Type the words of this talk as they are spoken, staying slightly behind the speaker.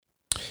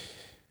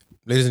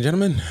Ladies and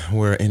gentlemen,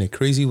 we're in a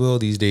crazy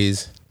world these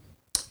days,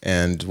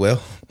 and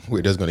well,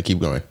 we're just going to keep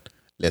going.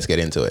 Let's get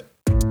into it.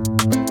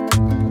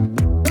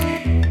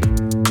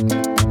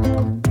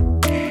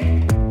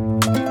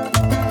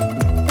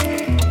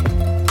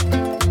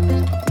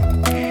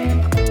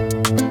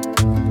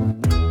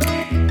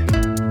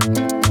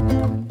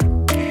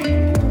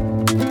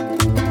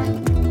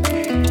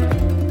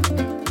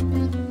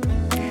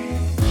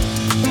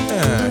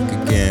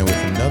 Back again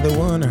with another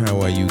one.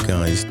 How are you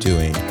guys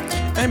doing?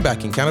 I'm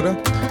back in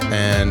Canada,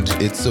 and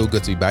it's so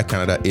good to be back.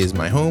 Canada is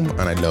my home,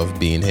 and I love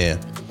being here.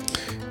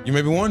 You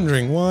may be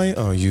wondering, why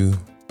are you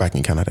back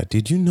in Canada?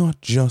 Did you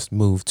not just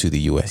move to the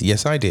US?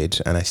 Yes, I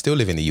did, and I still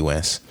live in the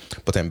US,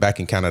 but I'm back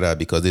in Canada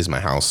because this is my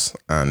house,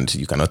 and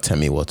you cannot tell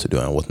me what to do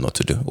and what not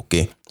to do,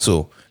 okay?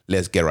 So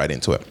let's get right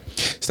into it.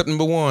 Step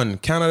number one,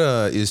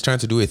 Canada is trying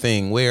to do a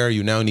thing where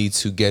you now need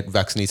to get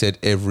vaccinated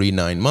every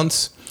 9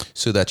 months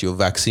so that your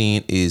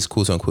vaccine is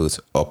quote unquote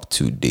up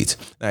to date.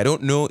 Now, I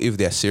don't know if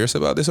they're serious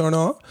about this or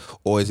not,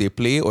 or is it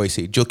play, or is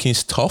it joking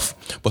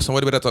stuff, but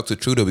somebody better talk to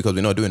Trudeau because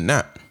we're not doing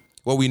that.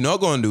 What we're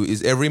not going to do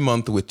is every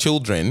month with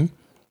children,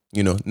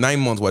 9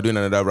 months we're doing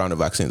another round of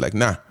vaccines. Like,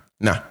 nah.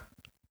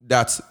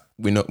 That's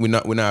we're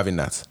not having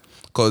that.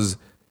 Cause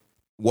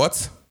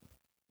what?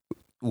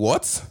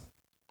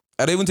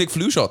 I don't even take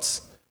flu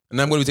shots. And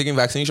I'm going to be taking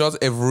vaccine shots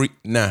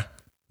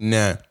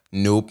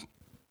nope.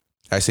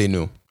 I say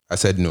no. I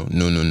said no. But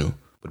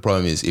the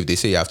problem is, if they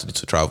say you have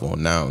to travel,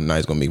 now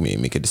it's going to make me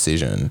make a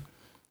decision.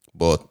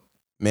 But,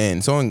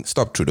 man, someone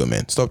stop Trudeau,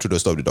 man. Stop Trudeau,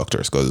 stop the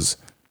doctors. Because,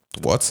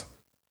 what?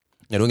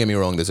 Now, don't get me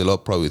wrong, there's a lot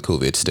of problem with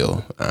COVID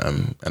still.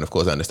 And, of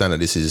course, I understand that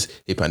this is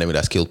a pandemic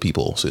that's killed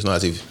people. So it's not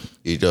as if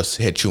it just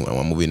hit you and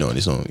we're moving on.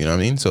 It's not, you know what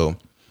I mean? So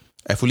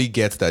I fully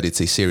get that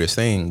it's a serious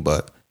thing,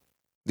 but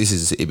this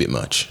is a bit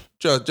much.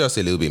 Just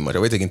a little bit much.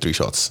 I've already taken 3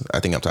 shots. I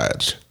think I'm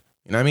tired.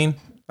 You know what I mean?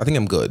 I think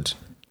I'm good.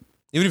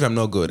 Even if I'm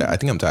not good, I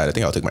think I'm tired. I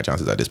think I'll take my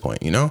chances at this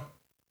point, you know?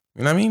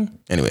 You know what I mean?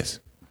 Anyways.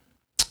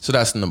 So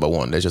that's number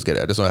one. Let's just get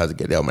it. I just want to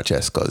get it out of my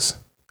chest because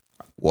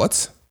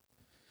what?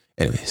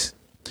 Anyways.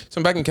 So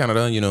I'm back in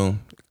Canada,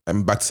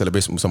 I'm back to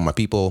celebrate with some of my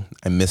people.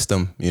 I miss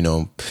them,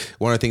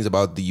 One of the things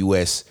about the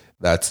US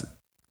that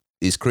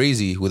is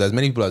crazy with as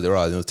many people as there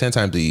are, 10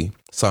 times the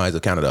size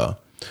of Canada.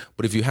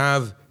 But if you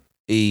have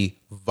a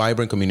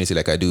vibrant community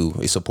like I do,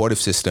 a supportive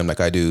system like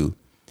I do,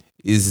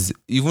 is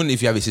even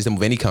if you have a system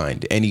of any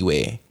kind,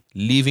 anyway,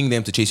 leaving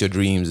them to chase your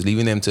dreams,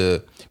 leaving them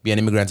to be an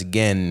immigrant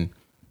again,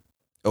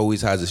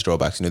 always has its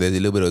drawbacks. There's a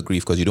little bit of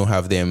grief because you don't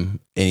have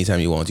them anytime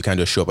you want. You can't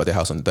just show up at their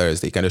house on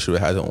Thursday. You can't just show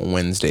up at their house on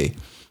Wednesday.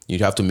 You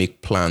have to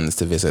make plans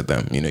to visit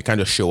them. You can't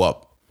just show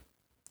up.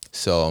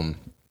 So,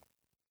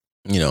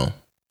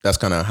 that's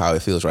kind of how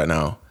it feels right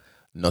now,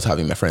 not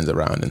having my friends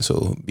around. And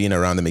so being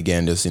around them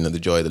again, just, the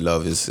joy, the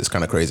love is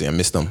kind of crazy. I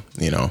miss them,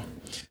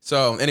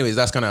 So anyways,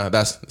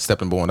 that's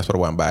step number one. That's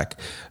why I'm back.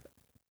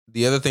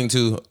 The other thing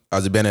too,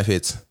 as a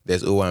benefit,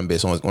 there's Owambe.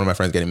 So one of my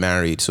friends getting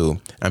married, so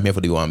I'm here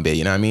for the Owambe.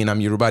 You know what I mean?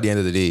 I'm Yoruba at the end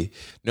of the day.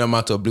 No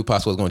amount of blue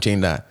passport is going to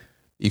change that.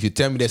 If you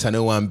tell me there's an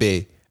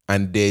Owambe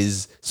and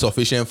there's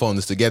sufficient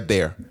funds to get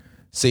there,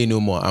 say no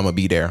more. I'm going to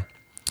be there.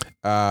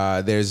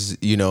 There's,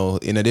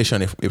 in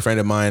addition, a friend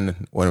of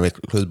mine, one of my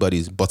close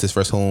buddies, bought his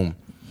first home.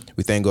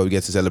 We thank God we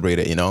get to celebrate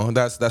it,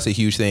 That's a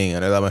huge thing.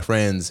 And I love my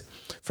friends.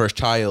 First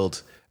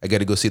child, I get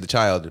to go see the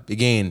child.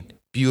 Again,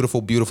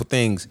 beautiful, beautiful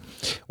things.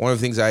 One of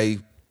the things I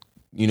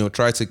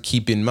try to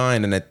keep in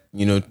mind and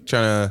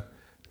trying to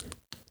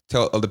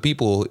tell other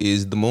people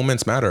is the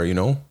moments matter,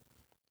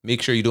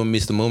 Make sure you don't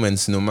miss the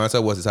moments no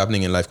matter what is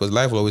happening in life, because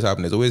life will always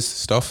happen. There's always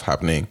stuff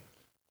happening.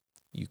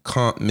 You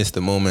can't miss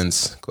the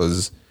moments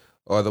because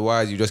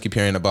otherwise you just keep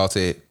hearing about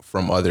it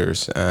from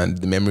others and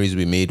the memories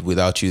we made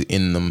without you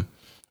in them.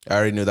 I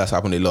already know that's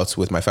happened a lot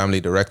with my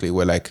family directly,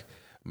 where like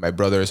my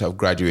brothers have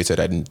graduated.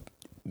 I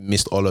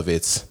missed all of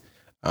it.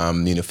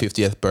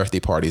 50th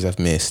birthday parties I've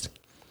missed.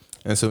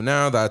 And so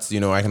now that,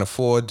 I can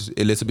afford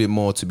a little bit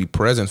more to be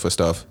present for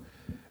stuff,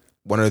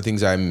 one of the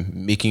things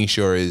I'm making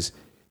sure is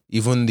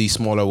even the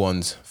smaller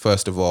ones,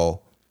 first of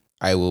all,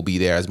 I will be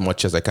there as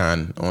much as I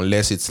can,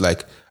 unless it's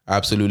like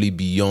absolutely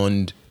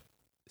beyond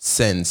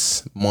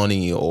sense,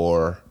 money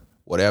or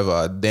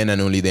whatever, then and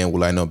only then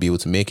will I not be able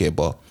to make it.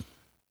 But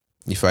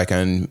if I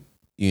can,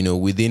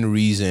 within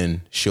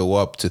reason, show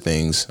up to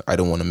things, I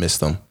don't want to miss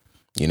them.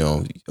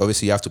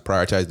 Obviously you have to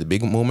prioritize the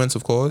big moments,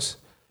 of course.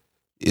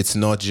 It's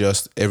not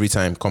just every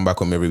time come back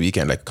home every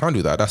weekend. Like, can't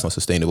do that. That's not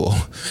sustainable.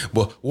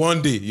 But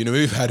one day,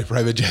 maybe if I had a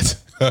private jet,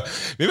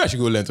 maybe I should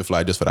go learn to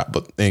fly just for that.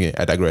 But anyway,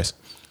 I digress.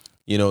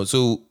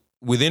 So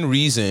within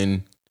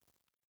reason,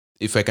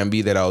 if I can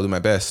be there, I'll do my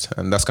best.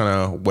 And that's kind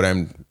of what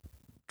I'm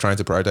trying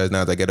to prioritize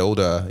now as I get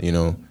older,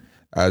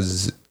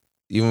 as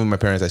even with my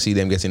parents, I see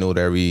them getting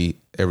older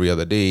every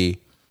other day.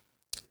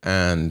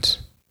 And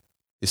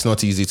it's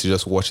not easy to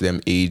just watch them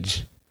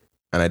age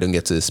and I don't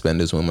get to spend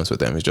those moments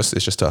with them. It's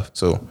just tough.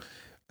 So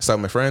I start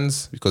with my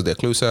friends because they're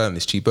closer and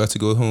it's cheaper to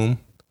go home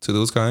to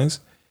those guys.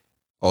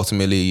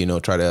 Ultimately,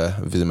 try to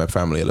visit my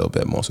family a little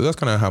bit more. So that's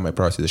kind of how my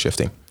priorities are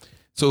shifting.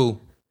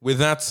 So with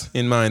that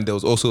in mind, there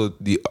was also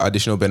the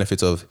additional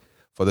benefit of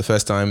for the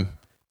first time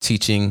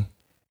teaching,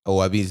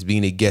 or at least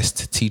being a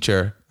guest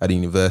teacher at the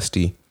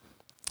university.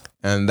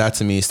 And that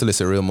to me still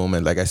is a real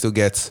moment. Like I still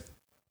get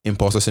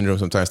imposter syndrome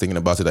sometimes thinking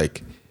about it.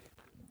 Like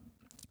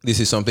this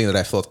is something that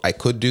I thought I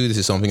could do. This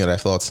is something that I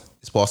thought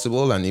is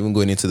possible. And even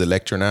going into the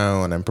lecture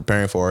now and I'm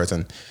preparing for it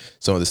and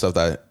some of the stuff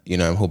that,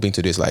 I'm hoping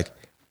to do is like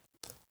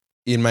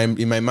in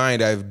my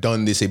mind, I've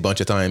done this a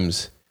bunch of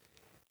times.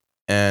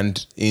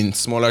 And in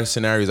smaller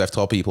scenarios, I've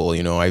taught people,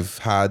 I've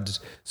had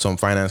some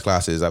finance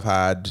classes. I've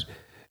had,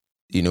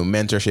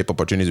 mentorship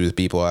opportunities with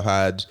people. I've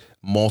had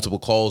multiple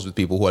calls with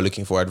people who are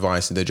looking for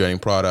advice in their journey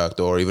product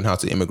or even how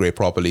to immigrate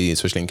properly,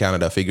 especially in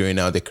Canada, figuring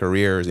out their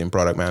careers in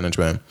product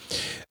management.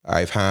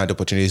 I've had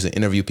opportunities to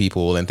interview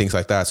people and things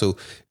like that. So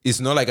it's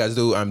not like as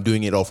though I'm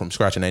doing it all from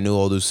scratch and I know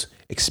all those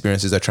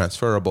experiences are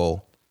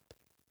transferable.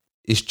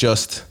 It's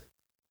just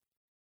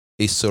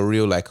a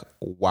surreal, like,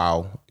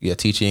 wow, you're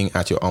teaching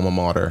at your alma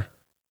mater,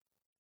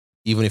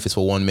 even if it's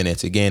for 1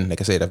 minute. Again,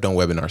 like I said, I've done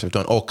webinars, I've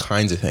done all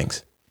kinds of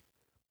things.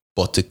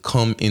 But to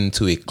come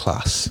into a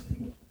class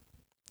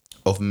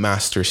of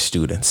master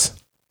students,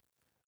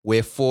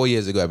 where 4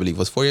 years ago, I believe,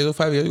 was 4 years ago,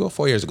 5 years ago,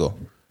 4 years ago,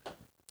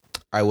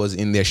 I was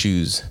in their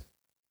shoes.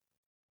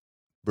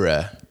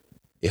 Bruh,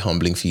 a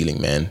humbling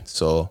feeling, man.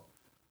 So,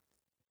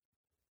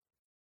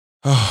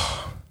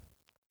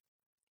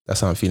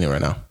 that's how I'm feeling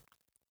right now.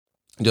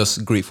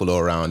 Just grateful all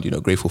around,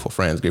 grateful for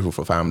friends, grateful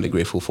for family,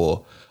 grateful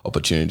for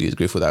opportunities,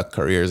 grateful that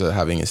careers are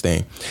having and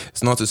staying.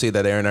 It's not to say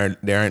that there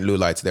aren't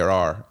lowlights. There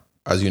are.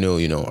 As you know,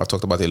 I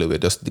talked about it a little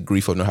bit, just the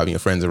grief of not having your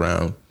friends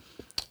around.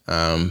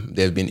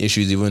 There have been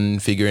issues even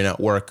figuring out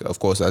work. Of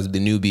course, as the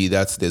newbie,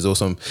 there's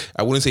also,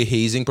 I wouldn't say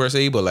hazing per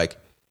se, but like,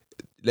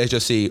 let's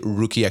just say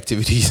rookie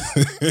activities.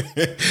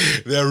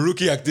 There are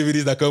rookie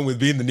activities that come with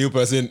being the new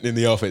person in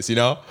the office,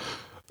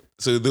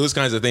 So those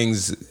kinds of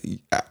things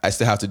I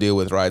still have to deal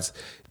with, right?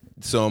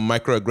 Some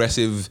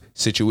microaggressive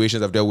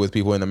situations I've dealt with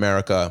people in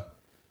America,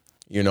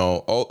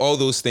 all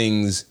those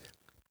things,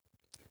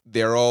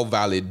 they're all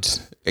valid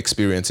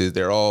experiences.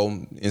 They're all,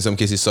 in some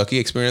cases, sucky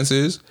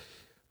experiences.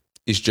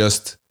 It's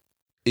just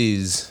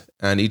is.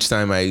 And each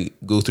time I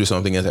go through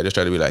something else, I just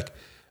try to be like,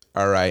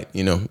 all right,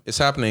 it's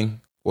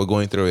happening. We're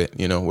going through it.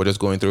 We're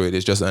just going through it.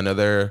 It's just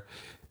another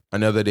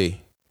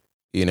day,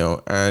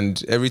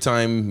 and every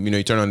time,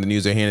 you turn on the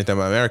news, you're hearing anything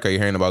about America, you're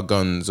hearing about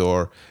guns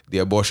or the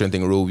abortion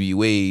thing, Roe v.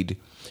 Wade.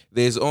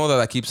 There's all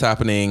that keeps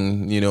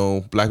happening,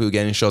 black people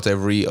getting shot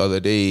every other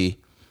day.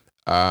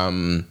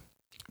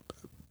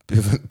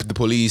 The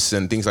police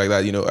and things like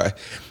that,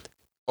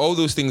 all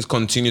those things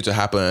continue to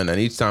happen. And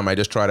each time I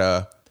just try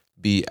to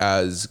be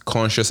as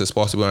conscious as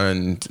possible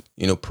and,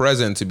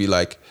 present to be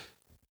like,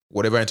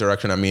 whatever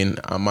interaction I'm in,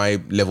 am I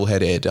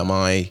level-headed? Am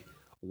I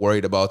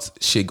worried about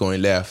shit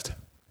going left?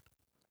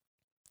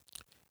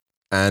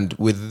 And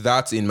with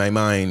that in my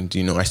mind,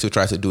 I still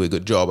try to do a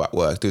good job at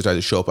work, still try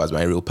to show up as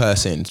my real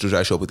person, still try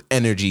to show up with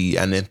energy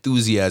and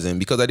enthusiasm.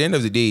 Because at the end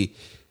of the day,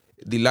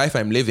 the life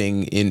I'm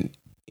living in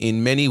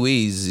many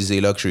ways is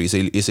a luxury,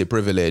 it's a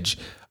privilege.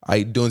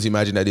 I don't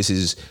imagine that this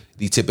is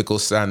the typical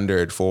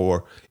standard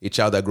for a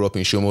child that grew up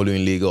in Shomolu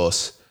in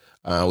Lagos,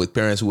 with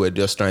parents who were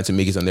just trying to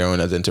make it on their own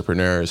as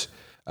entrepreneurs,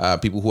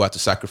 people who had to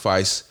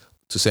sacrifice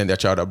to send their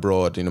child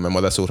abroad. My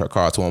mother sold her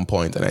car at one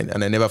point,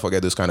 and I never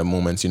forget those kind of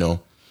moments,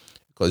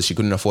 because she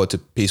couldn't afford to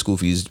pay school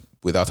fees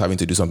without having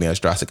to do something as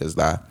drastic as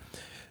that.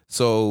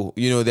 So,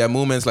 there are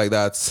moments like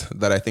that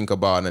I think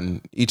about,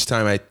 and each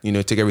time I,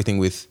 take everything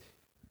with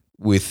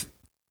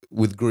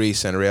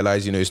grace and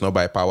realize, it's not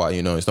by power,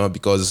 it's not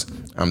because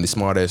I'm the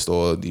smartest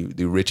or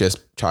the richest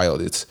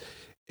child. It's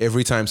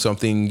every time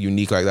something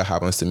unique like that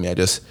happens to me, I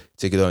just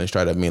take it on and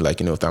stride at me,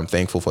 like, I'm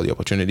thankful for the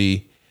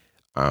opportunity.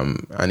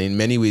 And in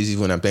many ways,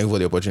 even I'm thankful for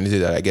the opportunity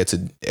that I get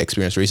to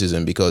experience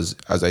racism, because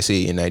as I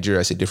say, in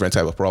Nigeria, it's a different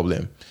type of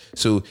problem.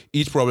 So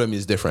each problem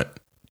is different.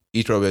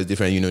 Each problem is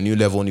different, new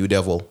level, new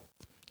devil.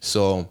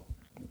 So,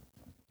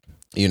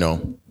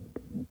 and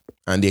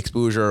the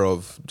exposure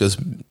of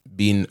just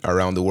being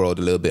around the world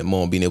a little bit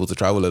more, being able to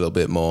travel a little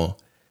bit more,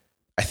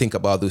 I think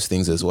about those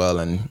things as well.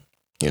 And,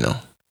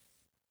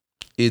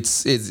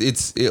 it's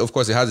of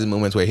course, it has these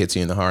moments where it hits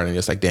you in the heart and you're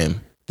just like, damn,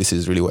 this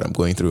is really what I'm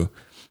going through.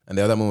 And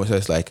the other moments where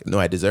it's like, no,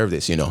 I deserve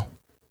this,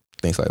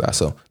 things like that.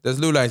 So there's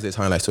lowlights, there's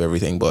highlights to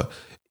everything, but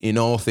in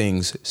all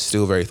things,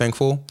 still very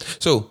thankful.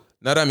 So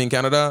now that I'm in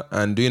Canada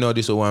and doing all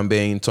this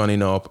Owambe,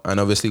 turning up, and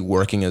obviously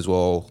working as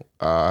well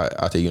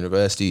at a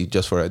university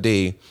just for a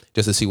day,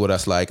 just to see what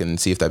that's like and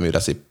see if maybe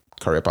that's a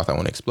career path I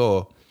want to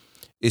explore.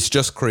 It's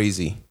just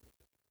crazy,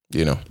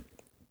 So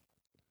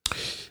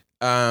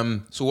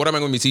what am I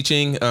going to be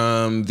teaching?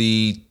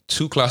 The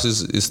two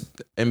classes is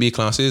MBA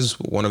classes.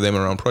 One of them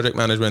around project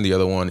management. The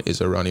other one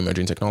is around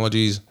emerging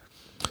technologies.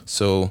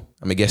 So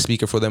I'm a guest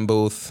speaker for them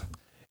both.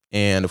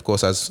 And of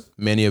course, as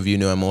many of you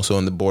know, I'm also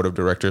on the board of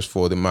directors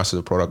for the Masters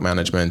of Product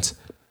Management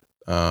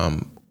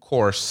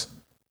course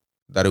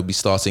that will be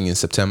starting in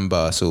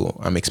September. So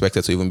I'm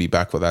expected to even be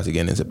back for that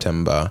again in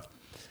September.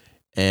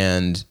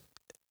 And,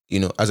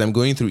 as I'm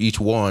going through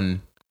each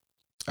one,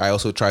 I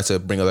also try to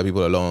bring other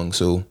people along.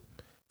 So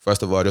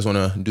first of all, I just want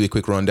to do a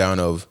quick rundown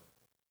of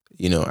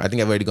I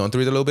think I've already gone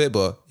through it a little bit,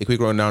 but a quick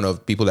rundown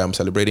of people that I'm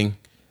celebrating.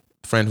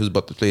 Friend who's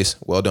bought the place,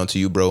 well done to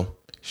you, bro.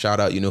 Shout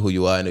out, you know who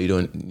you are. I know you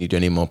don't need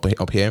your name up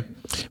here.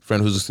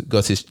 Friend who's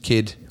got his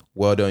kid,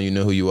 well done, you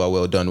know who you are.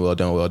 Well done, well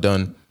done, well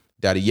done.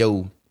 Daddy,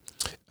 yo.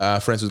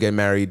 Friends who's getting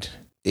married,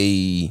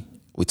 we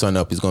turn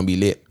up, it's gonna be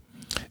lit.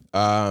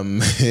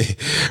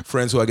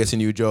 Friends who are getting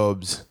new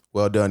jobs,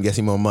 well done,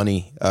 getting more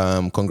money.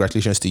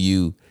 Congratulations to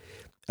you.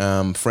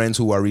 Friends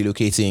who are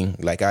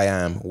relocating, like I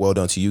am, well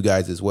done to you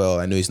guys as well.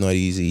 I know it's not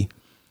easy,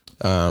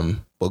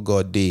 but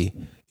God day.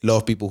 A lot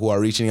of people who are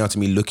reaching out to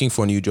me looking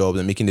for new jobs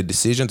and making the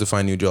decision to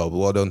find a new job.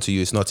 Well done to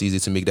you. It's not easy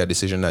to make that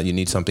decision that you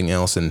need something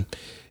else, and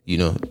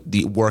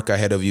the work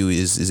ahead of you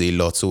is a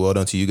lot. So well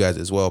done to you guys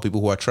as well.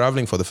 People who are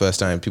traveling for the first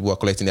time, people who are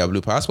collecting their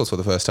blue passports for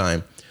the first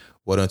time.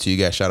 Well done to you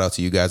guys. Shout out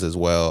to you guys as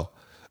well.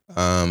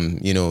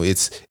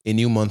 It's a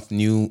new month,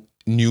 new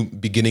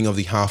beginning of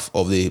the half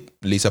of the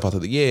later part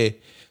of the year.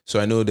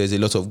 So I know there's a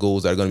lot of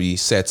goals that are going to be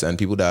set and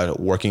people that are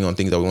working on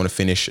things that we want to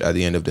finish at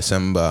the end of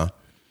December.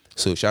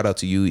 So shout out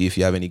to you if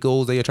you have any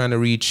goals that you're trying to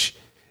reach,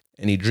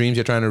 any dreams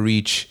you're trying to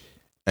reach,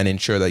 and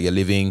ensure that you're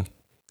living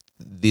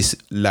this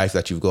life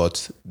that you've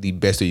got the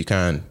best way you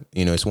can.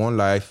 It's one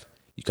life.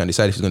 You can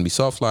decide if it's going to be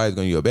soft life, it's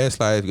going to be your best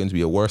life, it's going to be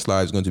your worst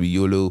life, it's going to be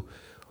YOLO.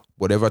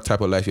 Whatever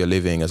type of life you're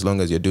living, as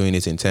long as you're doing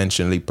it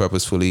intentionally,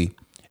 purposefully,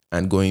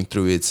 and going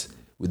through it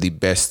with the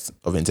best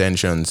of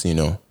intentions,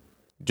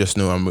 just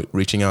know I'm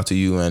reaching out to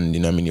you, and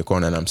I'm in your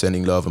corner, and I'm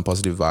sending love and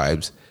positive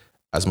vibes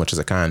as much as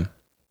I can.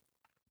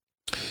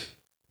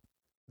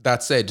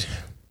 That said,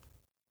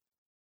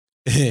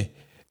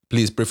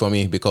 please pray for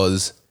me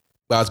because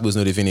basketball's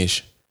not the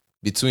finish.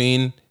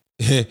 Between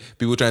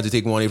people trying to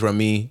take money from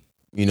me,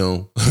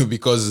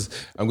 because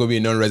I'm going to be a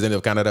non-resident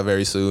of Canada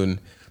very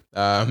soon.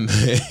 That's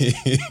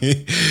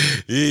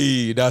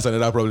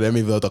another problem. Let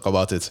me not talk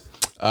about it.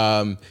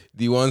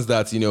 The ones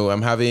that,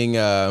 I'm having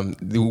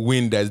the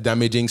wind that's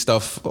damaging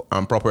stuff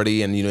on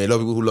property, and, a lot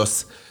of people who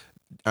lost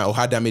or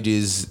had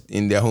damages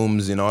in their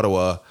homes in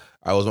Ottawa.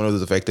 I was one of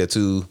those affected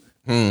too.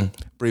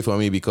 Pray for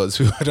me because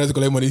we were trying to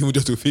collect money even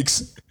just to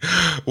fix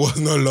what's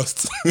not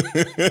lost.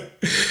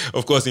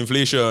 Of course,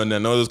 inflation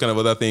and all those kind of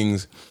other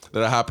things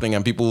that are happening,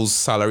 and people's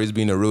salaries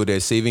being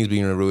eroded, savings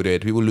being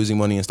eroded, people losing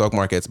money in stock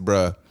markets,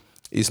 bruh.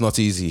 It's not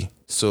easy.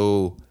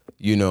 So,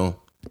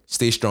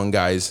 stay strong,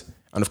 guys.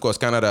 And of course,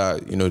 Canada,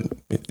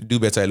 do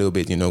better a little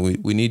bit.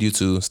 We need you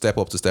to step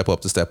up.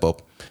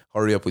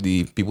 Hurry up with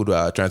the people who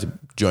are trying to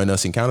join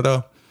us in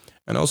Canada,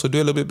 and also do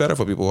a little bit better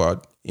for people who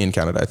are in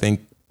Canada. I think,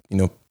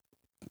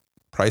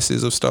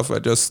 prices of stuff are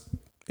just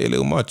a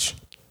little much.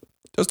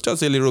 Just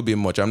a little bit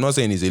much. I'm not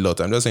saying it's a lot.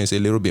 I'm just saying it's a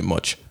little bit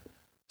much.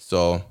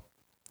 So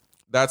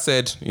that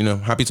said,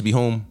 happy to be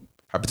home.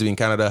 Happy to be in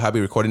Canada. Happy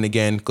recording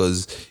again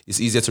because it's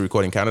easier to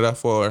record in Canada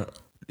for,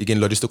 again,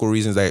 logistical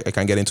reasons I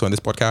can't get into on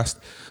this podcast.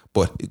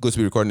 But it's good to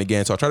be recording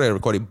again. So I'll try to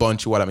record a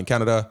bunch while I'm in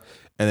Canada.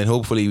 And then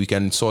hopefully we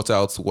can sort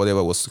out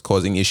whatever was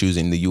causing issues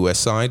in the US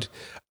side.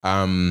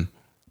 Good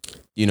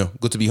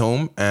to be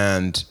home.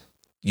 And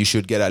you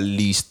should get at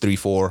least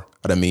 3-4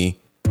 out of me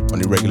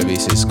on a regular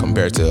basis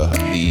compared to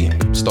the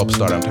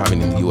stop-start I'm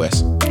having in the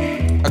US.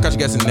 I'll catch you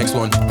guys in the next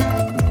one.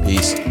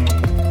 Peace.